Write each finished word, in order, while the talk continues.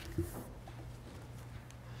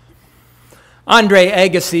Andre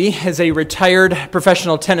Agassi is a retired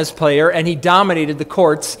professional tennis player, and he dominated the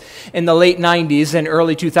courts in the late 90s and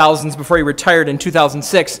early 2000s before he retired in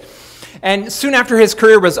 2006. And soon after his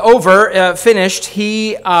career was finished,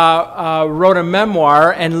 he wrote a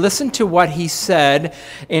memoir, and listen to what he said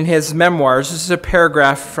in his memoirs. This is a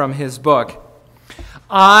paragraph from his book.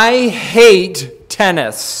 I hate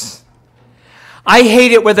tennis. I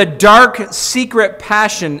hate it with a dark, secret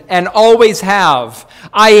passion and always have.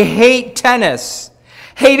 I hate tennis.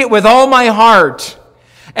 Hate it with all my heart.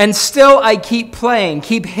 And still I keep playing,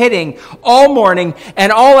 keep hitting all morning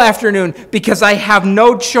and all afternoon because I have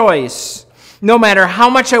no choice. No matter how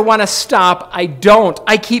much I want to stop, I don't.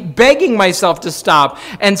 I keep begging myself to stop,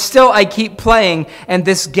 and still I keep playing. And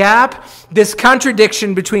this gap, this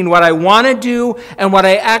contradiction between what I want to do and what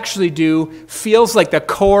I actually do feels like the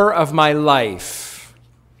core of my life.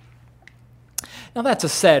 Now that's a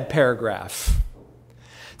sad paragraph.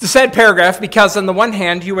 It's a sad paragraph because on the one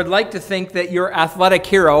hand, you would like to think that our athletic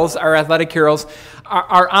heroes are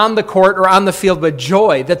on the court or on the field with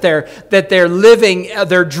joy, that they're living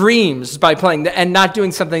their dreams by playing and not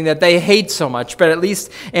doing something that they hate so much. But at least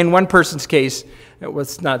in one person's case,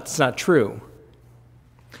 it's not true.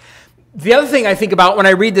 The other thing I think about when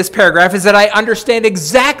I read this paragraph is that I understand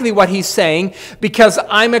exactly what he's saying because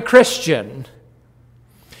I'm a Christian.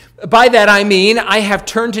 By that I mean I have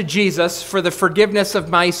turned to Jesus for the forgiveness of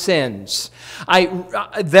my sins.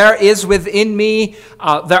 There are within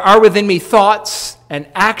me thoughts and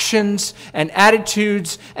actions and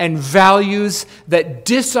attitudes and values that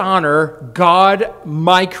dishonor God,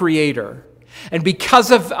 my Creator. And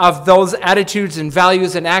because of those attitudes and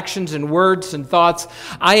values and actions and words and thoughts,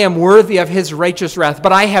 I am worthy of His righteous wrath.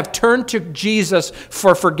 But I have turned to Jesus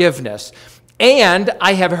for forgiveness. And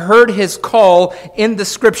I have heard His call in the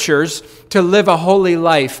Scriptures to live a holy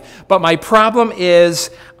life. But my problem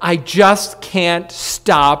is I just can't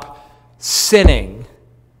stop sinning.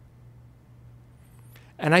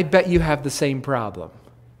 And I bet you have the same problem.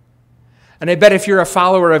 And I bet if you're a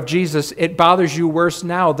follower of Jesus, it bothers you worse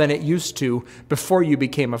now than it used to before you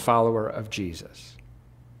became a follower of Jesus.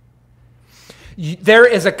 There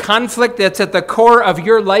is a conflict that's at the core of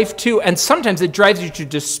your life too, and sometimes it drives you to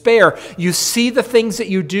despair. You see the things that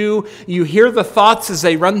you do, you hear the thoughts as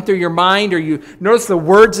they run through your mind, or you notice the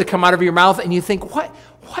words that come out of your mouth, and you think, what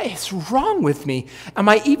is wrong with me? Can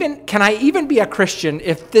I even be a Christian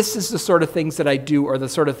if this is the sort of things that I do or the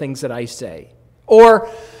sort of things that I say? Or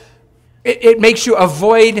it makes you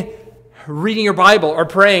avoid reading your Bible or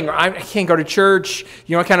praying, or I can't go to church,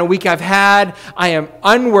 what kind of week I've had. I am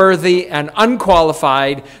unworthy and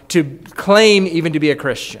unqualified to claim even to be a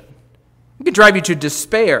Christian. It can drive you to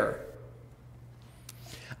despair.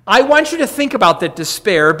 I want you to think about that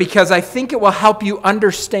despair because I think it will help you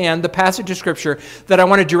understand the passage of Scripture that I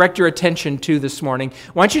want to direct your attention to this morning.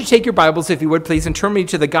 I want you to take your Bibles, if you would please, and turn me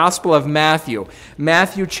to the Gospel of Matthew.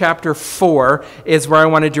 Matthew chapter 4 is where I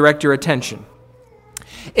want to direct your attention.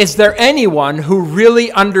 Is there anyone who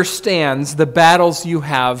really understands the battles you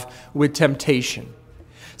have with temptation?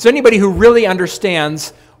 Is there anybody who really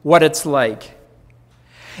understands what it's like?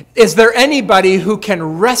 Is there anybody who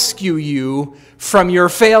can rescue you from your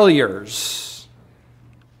failures?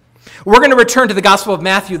 We're going to return to the Gospel of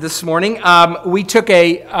Matthew this morning. We took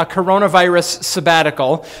a coronavirus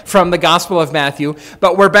sabbatical from the Gospel of Matthew,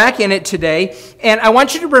 but we're back in it today. And I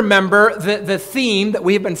want you to remember the theme that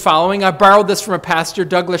we have been following. I borrowed this from a pastor,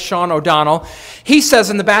 Douglas Sean O'Donnell. He says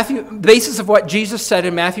in the basis of what Jesus said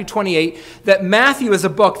in Matthew 28, that Matthew is a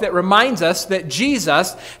book that reminds us that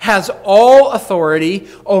Jesus has all authority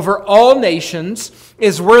over all nations,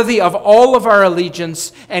 is worthy of all of our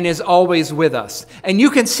allegiance, and is always with us. And you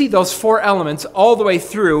can see those four elements all the way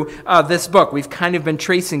through this book. We've kind of been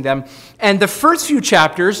tracing them. And the first few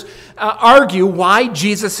chapters argue why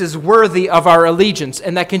Jesus is worthy of our allegiance.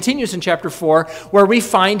 And that continues in chapter 4, where we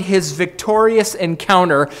find his victorious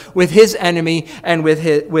encounter with his enemy and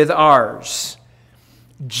with ours.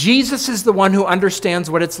 Jesus is the one who understands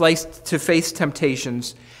what it's like to face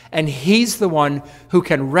temptations, and he's the one who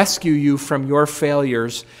can rescue you from your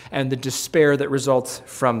failures and the despair that results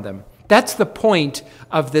from them. That's the point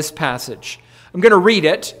of this passage. I'm going to read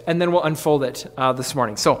it, and then we'll unfold it this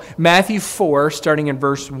morning. So, Matthew 4, starting in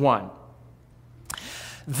verse 1.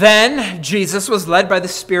 Then Jesus was led by the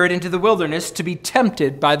Spirit into the wilderness to be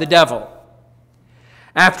tempted by the devil.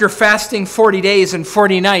 After fasting 40 days and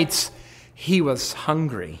 40 nights, he was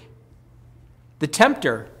hungry. The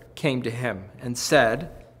tempter came to him and said,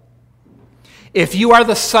 "If you are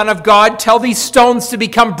the Son of God, tell these stones to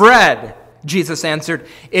become bread." Jesus answered,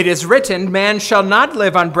 "It is written, man shall not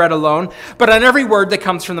live on bread alone, but on every word that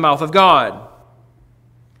comes from the mouth of God."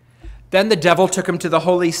 Then the devil took him to the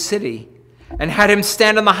holy city and had him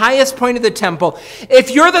stand on the highest point of the temple.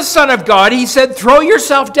 If you're the Son of God, he said, throw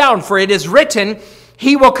yourself down, for it is written,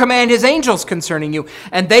 he will command his angels concerning you,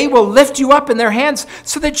 and they will lift you up in their hands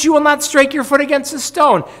so that you will not strike your foot against a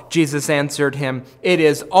stone. Jesus answered him, it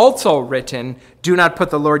is also written, do not put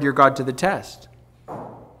the Lord your God to the test.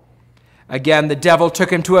 Again, the devil took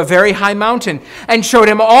him to a very high mountain and showed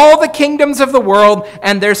him all the kingdoms of the world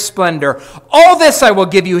and their splendor. All this I will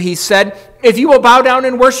give you, he said, if you will bow down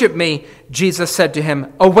and worship me. Jesus said to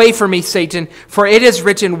him, away from me, Satan, for it is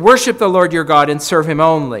written, worship the Lord your God and serve him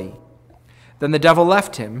only. Then the devil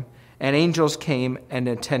left him, and angels came and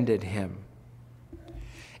attended him.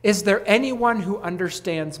 Is there anyone who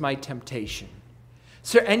understands my temptation?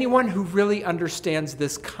 Is there anyone who really understands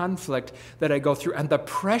this conflict that I go through and the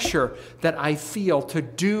pressure that I feel to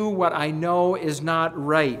do what I know is not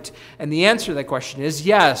right? And the answer to that question is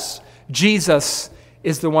yes, Jesus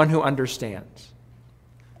is the one who understands.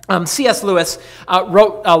 C.S. Lewis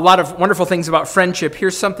wrote a lot of wonderful things about friendship.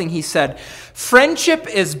 Here's something he said. Friendship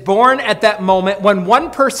is born at that moment when one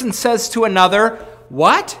person says to another,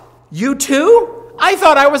 what? You too? I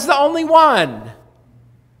thought I was the only one.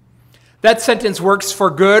 That sentence works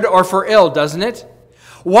for good or for ill, doesn't it?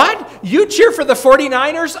 What? You cheer for the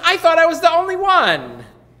 49ers? I thought I was the only one.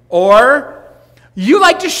 Or, you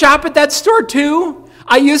like to shop at that store too?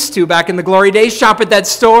 I used to back in the glory days, shop at that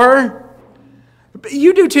store.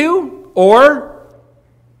 You do too. Or,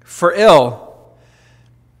 for ill,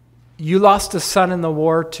 you lost a son in the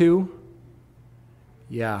war too?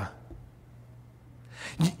 Yeah.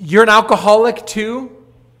 You're an alcoholic too?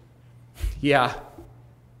 Yeah.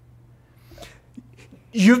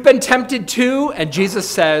 You've been tempted too? And Jesus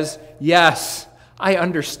says, yes, I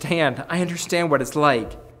understand. I understand what it's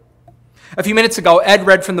like. A few minutes ago, Ed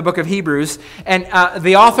read from the book of Hebrews, and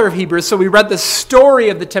the author of Hebrews, so we read the story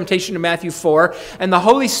of the temptation in Matthew 4, and the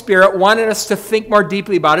Holy Spirit wanted us to think more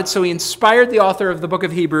deeply about it, so he inspired the author of the book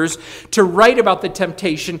of Hebrews to write about the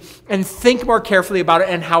temptation and think more carefully about it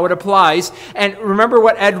and how it applies. And remember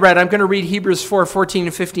what Ed read. I'm going to read Hebrews 4, 14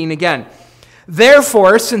 and 15 again.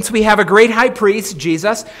 Therefore, since we have a great high priest,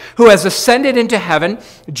 Jesus, who has ascended into heaven,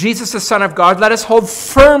 Jesus the Son of God, let us hold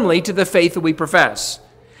firmly to the faith that we profess.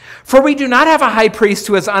 For we do not have a high priest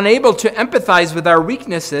who is unable to empathize with our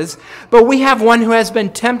weaknesses, but we have one who has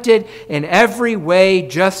been tempted in every way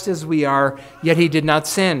just as we are, yet he did not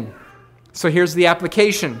sin. So here's the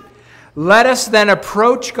application. Let us then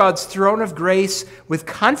approach God's throne of grace with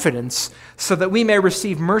confidence so that we may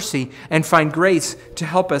receive mercy and find grace to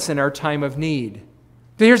help us in our time of need.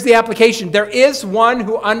 So here's the application. There is one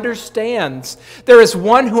who understands. There is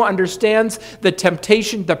one who understands the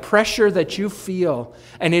temptation, the pressure that you feel,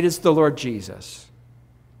 and it is the Lord Jesus.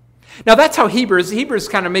 Now that's how Hebrews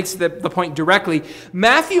kind of makes the point directly.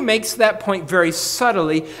 Matthew makes that point very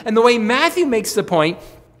subtly, and the way Matthew makes the point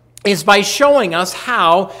is by showing us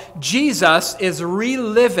how Jesus is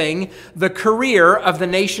reliving the career of the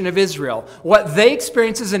nation of Israel. What they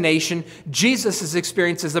experience as a nation, Jesus has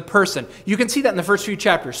experienced as a person. You can see that in the first few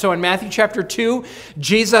chapters. So in Matthew chapter 2,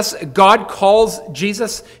 God calls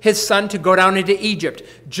Jesus, his son, to go down into Egypt,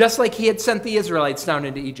 just like he had sent the Israelites down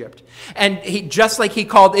into Egypt. And just like he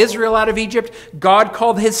called Israel out of Egypt, God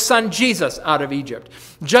called his son Jesus out of Egypt.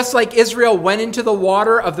 Just like Israel went into the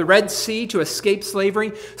water of the Red Sea to escape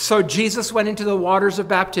slavery, so Jesus went into the waters of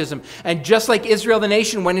baptism. And just like Israel, the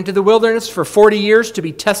nation, went into the wilderness for 40 years to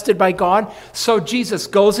be tested by God, so Jesus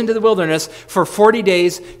goes into the wilderness for 40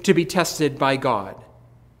 days to be tested by God.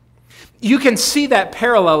 You can see that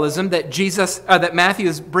parallelism that Matthew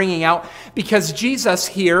is bringing out, because Jesus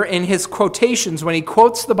here in his quotations, when he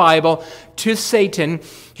quotes the Bible to Satan,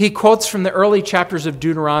 he quotes from the early chapters of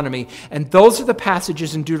Deuteronomy. And those are the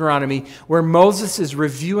passages in Deuteronomy where Moses is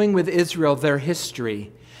reviewing with Israel their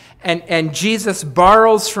history. And Jesus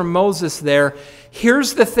borrows from Moses there.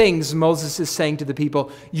 Here's the things Moses is saying to the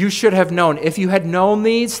people. You should have known. If you had known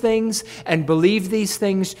these things and believed these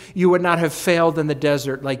things, you would not have failed in the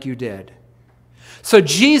desert like you did. So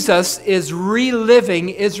Jesus is reliving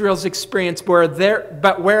Israel's experience,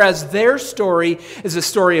 but whereas their story is a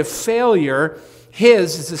story of failure,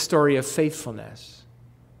 his is a story of faithfulness.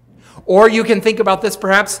 Or you can think about this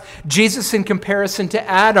perhaps, Jesus in comparison to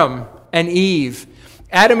Adam and Eve.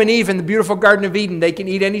 Adam and Eve in the beautiful Garden of Eden, they can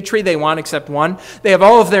eat any tree they want except one. They have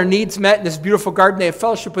all of their needs met in this beautiful garden. They have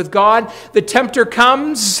fellowship with God. The tempter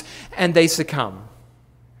comes and they succumb.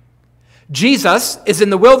 Jesus is in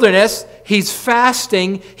the wilderness. He's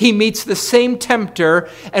fasting. He meets the same tempter.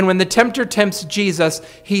 And when the tempter tempts Jesus,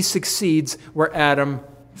 he succeeds where Adam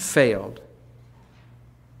failed.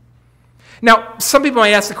 Now, some people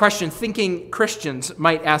might ask the question, thinking Christians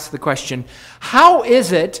might ask the question, how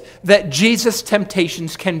is it that Jesus'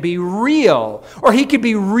 temptations can be real? Or he could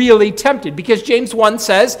be really tempted? Because James 1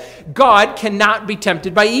 says, God cannot be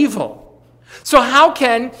tempted by evil. So how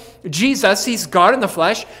can Jesus, he's God in the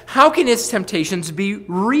flesh, how can his temptations be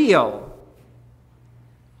real?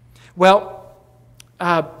 Well,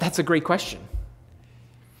 that's a great question.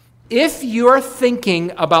 If you're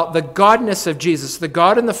thinking about the godness of Jesus, the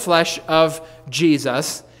God in the flesh of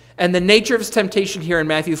Jesus, and the nature of his temptation here in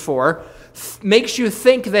Matthew 4, makes you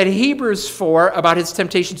think that Hebrews 4 about his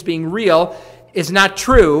temptations being real is not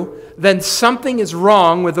true, then something is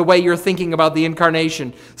wrong with the way you're thinking about the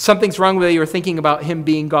incarnation. Something's wrong with the way you're thinking about him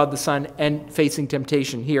being God the Son and facing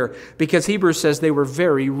temptation here, because Hebrews says they were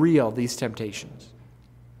very real, these temptations.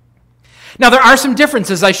 Now, there are some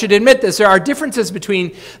differences. I should admit this. There are differences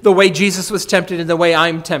between the way Jesus was tempted and the way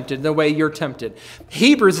I'm tempted, and the way you're tempted.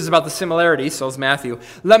 Hebrews is about the similarity, so is Matthew.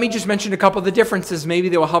 Let me just mention a couple of the differences. Maybe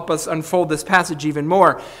they will help us unfold this passage even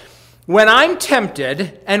more. When I'm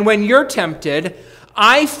tempted and when you're tempted,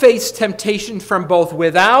 I face temptation from both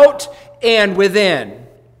without and within,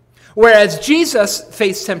 whereas Jesus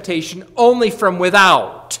faced temptation only from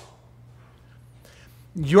without.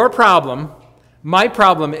 Your problem, my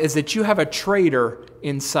problem, is that you have a traitor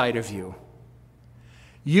inside of you.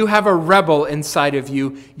 You have a rebel inside of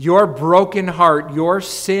you. Your broken heart, your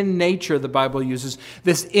sin nature, the Bible uses,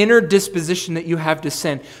 this inner disposition that you have to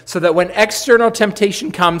sin, so that when external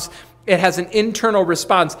temptation comes, it has an internal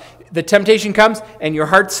response. The temptation comes and your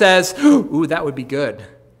heart says, ooh, that would be good.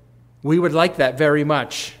 We would like that very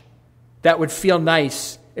much. That would feel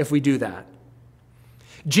nice if we do that.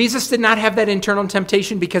 Jesus did not have that internal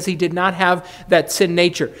temptation because he did not have that sin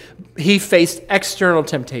nature. He faced external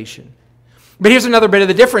temptation. But here's another bit of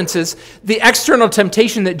the difference is the external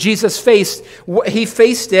temptation that Jesus faced, he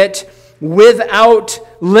faced it without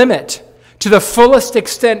limit, to the fullest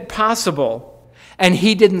extent possible, and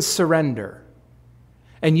he didn't surrender.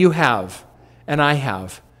 And you have, and I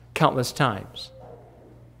have, countless times.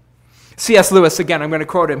 C.S. Lewis, again, I'm going to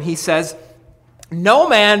quote him. He says, "No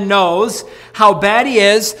man knows how bad he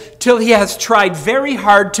is till he has tried very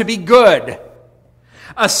hard to be good.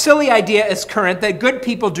 A silly idea is current that good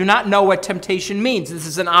people do not know what temptation means. This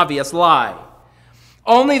is an obvious lie.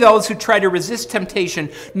 Only those who try to resist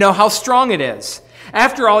temptation know how strong it is.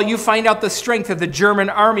 After all, you find out the strength of the German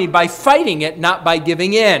army by fighting it, not by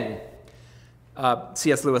giving in."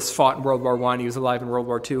 C.S. Lewis fought in World War I. He was alive in World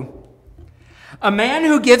War II. "A man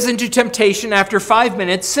who gives into temptation after 5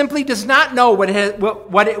 minutes simply does not know what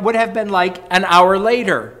it would have been like an hour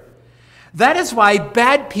later. That is why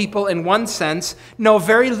bad people, in one sense, know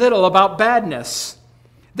very little about badness.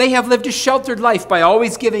 They have lived a sheltered life by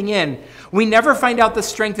always giving in. We never find out the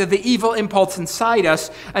strength of the evil impulse inside us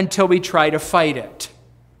until we try to fight it."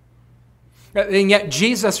 And yet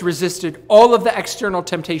Jesus resisted all of the external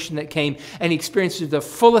temptation that came, and he experienced it to the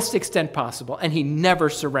fullest extent possible, and he never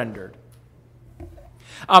surrendered.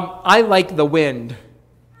 I like the wind.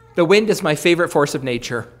 The wind is my favorite force of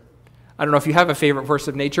nature. I don't know if you have a favorite force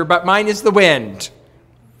of nature, but mine is the wind.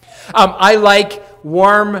 I like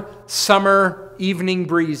warm summer evening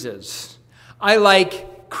breezes. I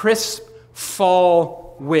like crisp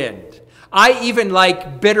fall wind. I even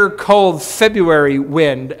like bitter cold February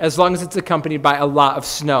wind, as long as it's accompanied by a lot of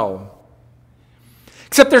snow.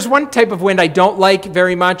 Except there's one type of wind I don't like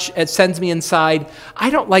very much. It sends me inside.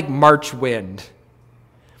 I don't like March wind.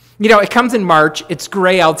 You know, it comes in March, it's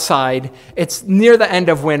gray outside, it's near the end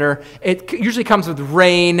of winter, it usually comes with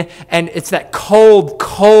rain, and it's that cold,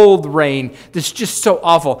 cold rain that's just so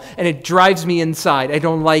awful, and it drives me inside. I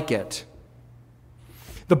don't like it.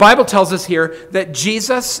 The Bible tells us here that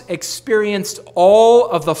Jesus experienced all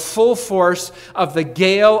of the full force of the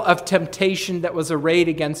gale of temptation that was arrayed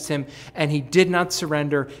against him, and he did not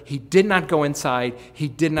surrender, he did not go inside, he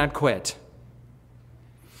did not quit.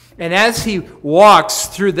 And as he walks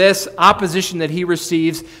through this opposition that he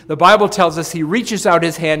receives, the Bible tells us he reaches out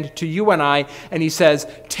his hand to you and I, and he says,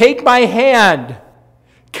 "Take my hand.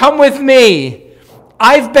 Come with me.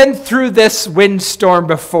 I've been through this windstorm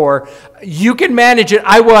before. You can manage it.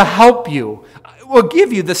 I will help you. I will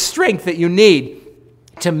give you the strength that you need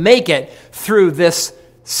to make it through this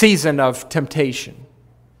season of temptation."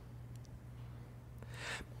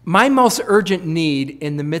 My most urgent need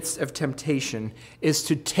in the midst of temptation is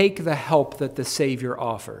to take the help that the Savior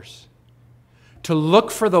offers, to look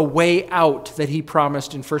for the way out that he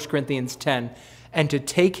promised in 1 Corinthians 10, and to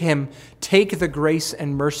take the grace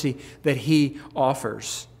and mercy that he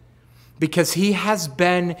offers. Because he has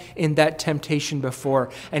been in that temptation before,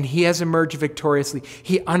 and he has emerged victoriously.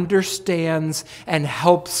 He understands and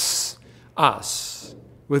helps us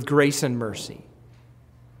with grace and mercy.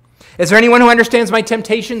 Is there anyone who understands my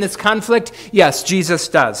temptation, this conflict? Yes, Jesus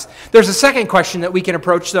does. There's a second question that we can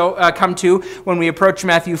come to when we approach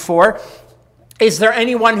Matthew 4. Is there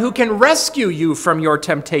anyone who can rescue you from your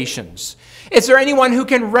temptations? Is there anyone who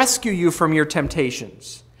can rescue you from your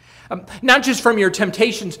temptations? Not just from your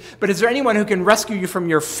temptations, but is there anyone who can rescue you from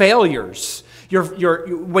your failures?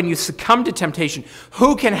 When you succumb to temptation,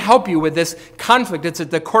 who can help you with this conflict? It's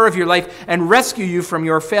at the core of your life and rescue you from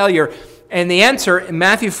your failure. And the answer in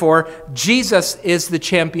Matthew 4, Jesus is the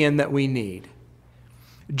champion that we need.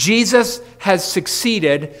 Jesus has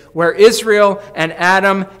succeeded where Israel and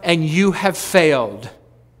Adam and you have failed.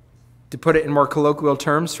 To put it in more colloquial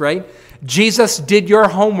terms, right? Jesus did your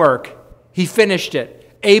homework. He finished it.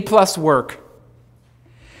 A+ work.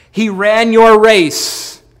 He ran your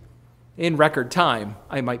race in record time,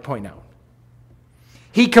 I might point out.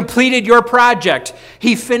 He completed your project.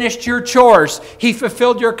 He finished your chores. He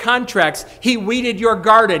fulfilled your contracts. He weeded your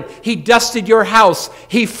garden. He dusted your house.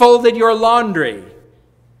 He folded your laundry.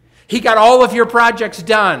 He got all of your projects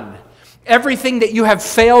done. Everything that you have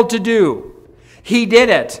failed to do, he did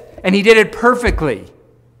it, and he did it perfectly.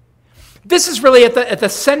 This is really at the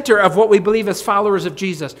center of what we believe as followers of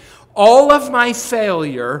Jesus. All of my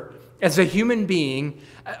failure as a human being,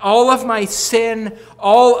 all of my sin,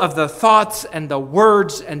 all of the thoughts and the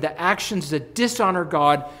words and the actions that dishonor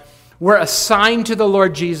God were assigned to the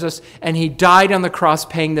Lord Jesus, and he died on the cross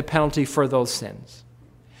paying the penalty for those sins.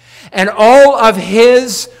 And all of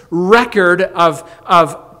his record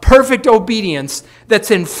of perfect obedience that's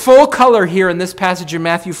in full color here in this passage in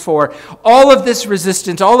Matthew 4, all of this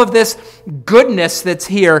resistance, all of this goodness that's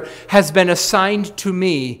here has been assigned to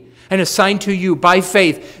me and assigned to you by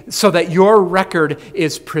faith so that your record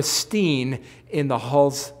is pristine in the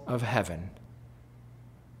halls of heaven.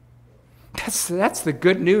 That's the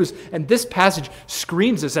good news. And this passage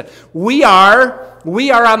screams us that we are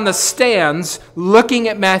on the stands looking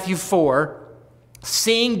at Matthew 4,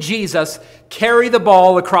 seeing Jesus carry the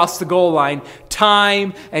ball across the goal line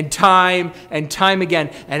time and time and time again.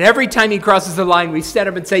 And every time he crosses the line, we stand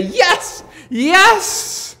up and say, yes,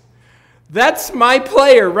 yes, that's my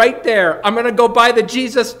player right there. I'm going to go buy the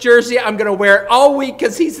Jesus jersey. I'm going to wear it all week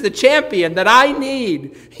because he's the champion that I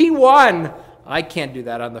need. He won. I can't do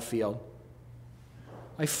that on the field.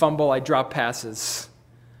 I fumble, I drop passes.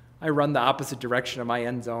 I run the opposite direction of my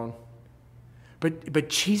end zone. But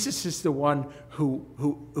Jesus is the one who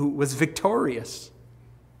was victorious.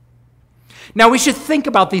 Now we should think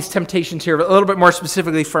about these temptations here a little bit more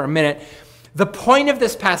specifically for a minute. The point of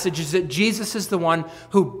this passage is that Jesus is the one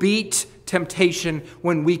who beat temptation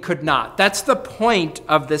when we could not. That's the point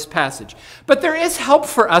of this passage. But there is help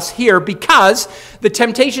for us here because the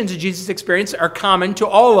temptations that Jesus experienced are common to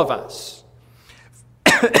all of us.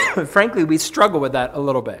 Frankly, we struggle with that a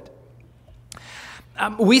little bit.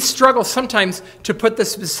 We struggle sometimes to put the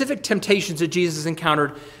specific temptations that Jesus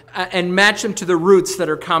encountered and match them to the roots that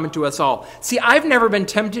are common to us all. See, I've never been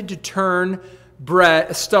tempted to turn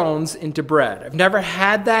stones into bread. I've never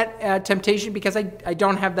had that temptation because I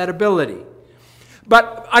don't have that ability.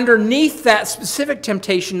 But underneath that specific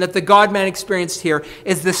temptation that the God-man experienced here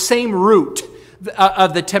is the same root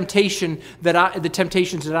of the temptations that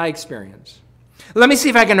I experience. Let me see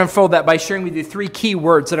if I can unfold that by sharing with you 3 key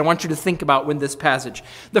words that I want you to think about with this passage.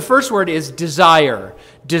 The first word is desire.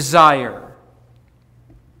 Desire.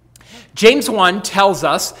 James 1 tells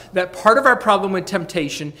us that part of our problem with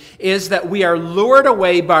temptation is that we are lured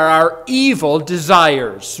away by our evil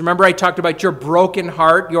desires. Remember I talked about your broken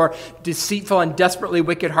heart, your deceitful and desperately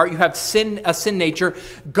wicked heart. You have a sin nature.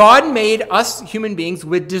 God made us human beings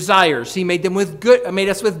with desires. He made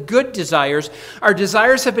us with good desires. Our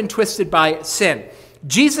desires have been twisted by sin.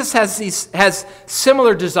 Jesus has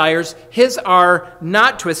similar desires. His are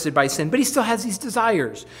not twisted by sin, but he still has these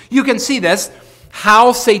desires. You can see this.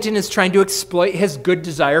 How Satan is trying to exploit his good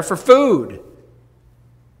desire for food.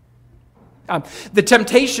 The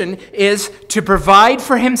temptation is to provide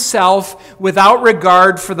for himself without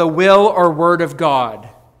regard for the will or word of God.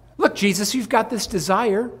 Look, Jesus, you've got this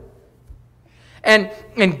desire. And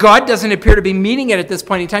God doesn't appear to be meeting it at this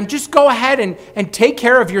point in time. Just go ahead and take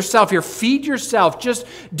care of yourself. Feed yourself. Just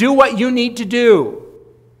do what you need to do.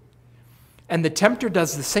 And the tempter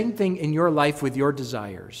does the same thing in your life with your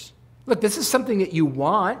desires. Look, this is something that you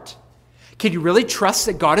want. Can you really trust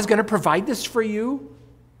that God is going to provide this for you?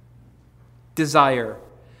 Desire.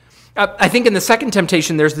 I think in the second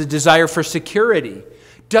temptation, there's the desire for security.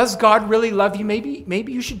 Does God really love you?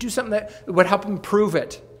 Maybe you should do something that would help him prove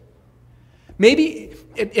it. Maybe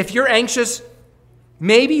if you're anxious,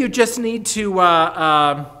 maybe you just need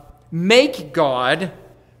to make God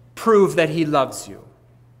prove that he loves you.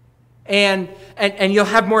 And you'll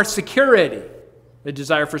have more security, the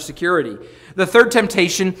desire for security. The third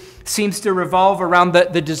temptation seems to revolve around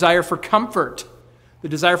the desire for comfort. The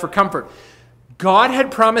desire for comfort. God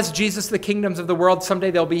had promised Jesus the kingdoms of the world. Someday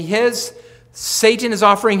they'll be his. Satan is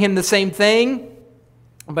offering him the same thing,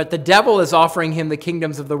 but the devil is offering him the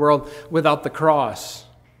kingdoms of the world without the cross.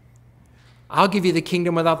 I'll give you the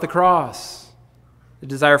kingdom without the cross. The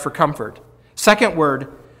desire for comfort. Second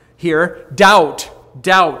word here, doubt.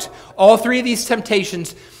 Doubt. All three of these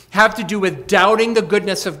temptations have to do with doubting the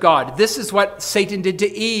goodness of God. This is what Satan did to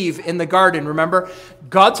Eve in the garden, remember?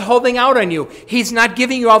 God's holding out on you. He's not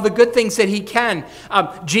giving you all the good things that he can.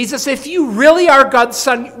 Jesus, if you really are God's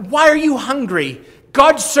son, why are you hungry?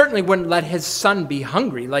 God certainly wouldn't let his son be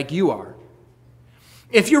hungry like you are.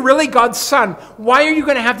 If you're really God's son, why are you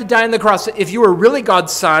going to have to die on the cross? If you were really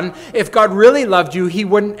God's son, if God really loved you, he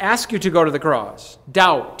wouldn't ask you to go to the cross.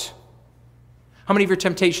 Doubt. How many of your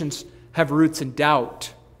temptations have roots in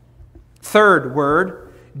doubt? Third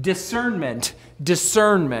word, discernment.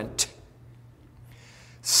 Discernment.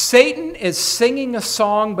 Satan is singing a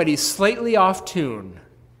song, but he's slightly off tune.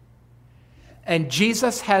 And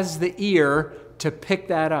Jesus has the ear to pick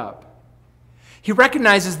that up. He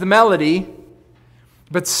recognizes the melody,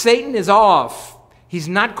 but Satan is off. He's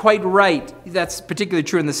not quite right. That's particularly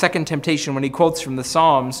true in the second temptation when he quotes from the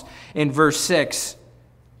Psalms in verse 6.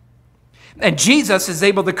 And Jesus is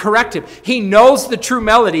able to correct him. He knows the true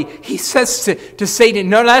melody. He says to Satan,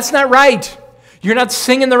 no, that's not right. You're not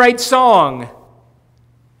singing the right song.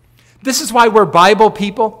 This is why we're Bible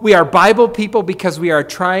people. We are Bible people because we are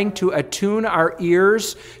trying to attune our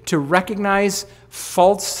ears to recognize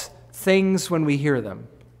false things when we hear them.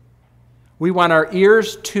 We want our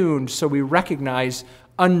ears tuned so we recognize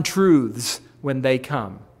untruths when they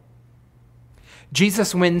come.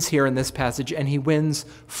 Jesus wins here in this passage, and he wins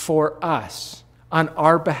for us, on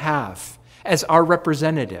our behalf, as our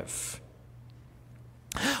representative.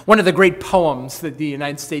 One of the great poems that the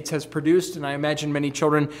United States has produced, and I imagine many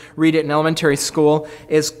children read it in elementary school,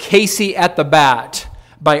 is Casey at the Bat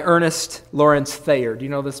by Ernest Lawrence Thayer. Do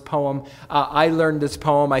you know this poem? I learned this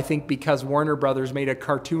poem, I think, because Warner Brothers made a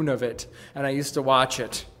cartoon of it, and I used to watch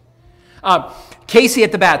it. Casey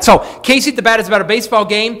at the Bat. So, Casey at the Bat is about a baseball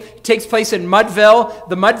game. It takes place in Mudville.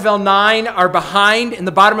 The Mudville Nine are behind in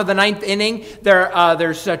the bottom of the ninth inning.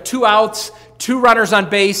 There's 2 outs, 2 runners on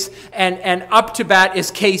base, and up to bat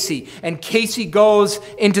is Casey. And Casey goes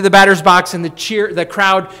into the batter's box, and the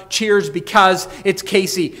crowd cheers because it's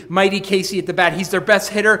Casey, mighty Casey at the bat. He's their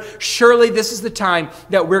best hitter. Surely this is the time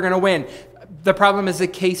that we're going to win. The problem is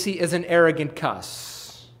that Casey is an arrogant cuss.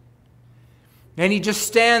 And he just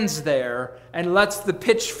stands there and lets the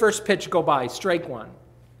first pitch go by, strike 1. And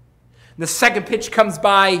the second pitch comes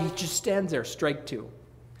by, he just stands there, strike 2.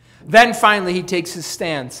 Then finally he takes his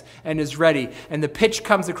stance and is ready. And the pitch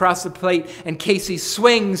comes across the plate, and Casey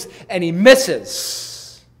swings and he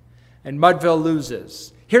misses. And Mudville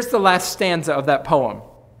loses. Here's the last stanza of that poem.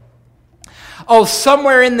 Oh,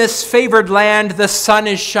 somewhere in this favored land the sun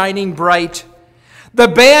is shining bright. The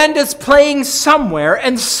band is playing somewhere,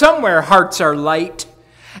 and somewhere hearts are light.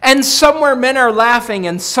 And somewhere men are laughing,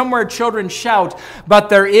 and somewhere children shout. But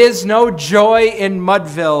there is no joy in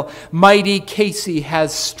Mudville. Mighty Casey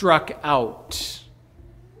has struck out.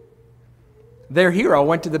 Their hero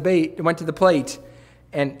went to the plate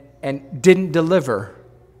and didn't deliver.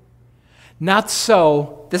 Not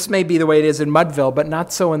so, this may be the way it is in Mudville, but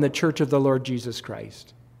not so in the church of the Lord Jesus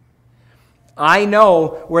Christ. I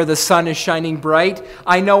know where the sun is shining bright.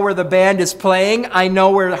 I know where the band is playing. I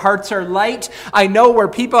know where the hearts are light. I know where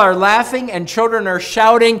people are laughing and children are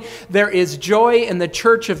shouting. There is joy in the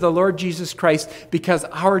church of the Lord Jesus Christ because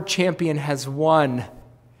our champion has won.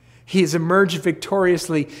 He has emerged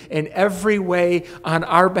victoriously in every way on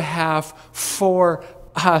our behalf for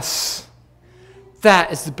us.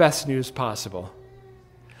 That is the best news possible.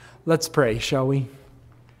 Let's pray, shall we?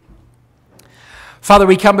 Father,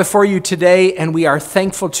 we come before you today, and we are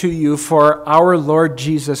thankful to you for our Lord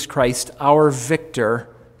Jesus Christ, our victor,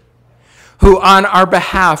 who on our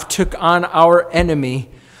behalf took on our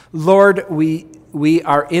enemy. Lord, we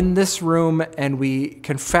are in this room, and we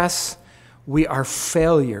confess we are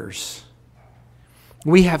failures.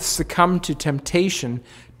 We have succumbed to temptation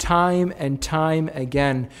time and time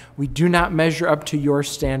again. We do not measure up to your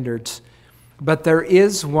standards, but there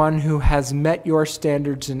is one who has met your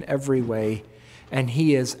standards in every way. And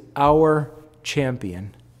he is our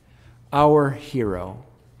champion, our hero.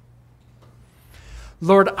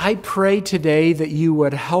 Lord, I pray today that you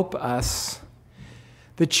would help us,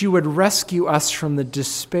 that you would rescue us from the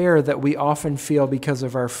despair that we often feel because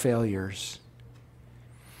of our failures.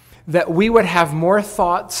 that we would have more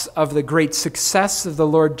thoughts of the great success of the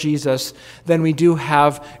Lord Jesus than we do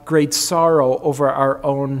have great sorrow over our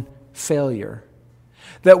own failure.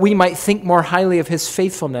 That we might think more highly of his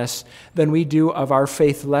faithfulness than we do of our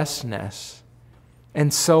faithlessness.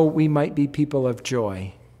 And so we might be people of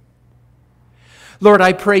joy. Lord,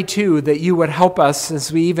 I pray too that you would help us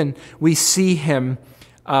as we see him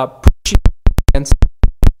pushing against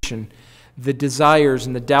the desires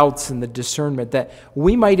and the doubts and the discernment, that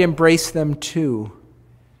we might embrace them too,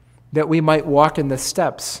 that we might walk in the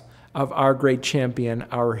steps of our great champion,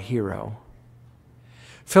 our hero.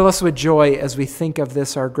 Fill us with joy as we think of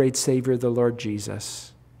this, our great Savior, the Lord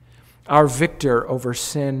Jesus, our victor over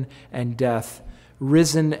sin and death,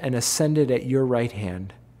 risen and ascended at your right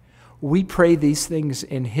hand. We pray these things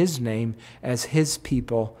in his name as his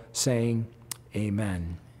people, saying,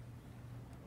 Amen.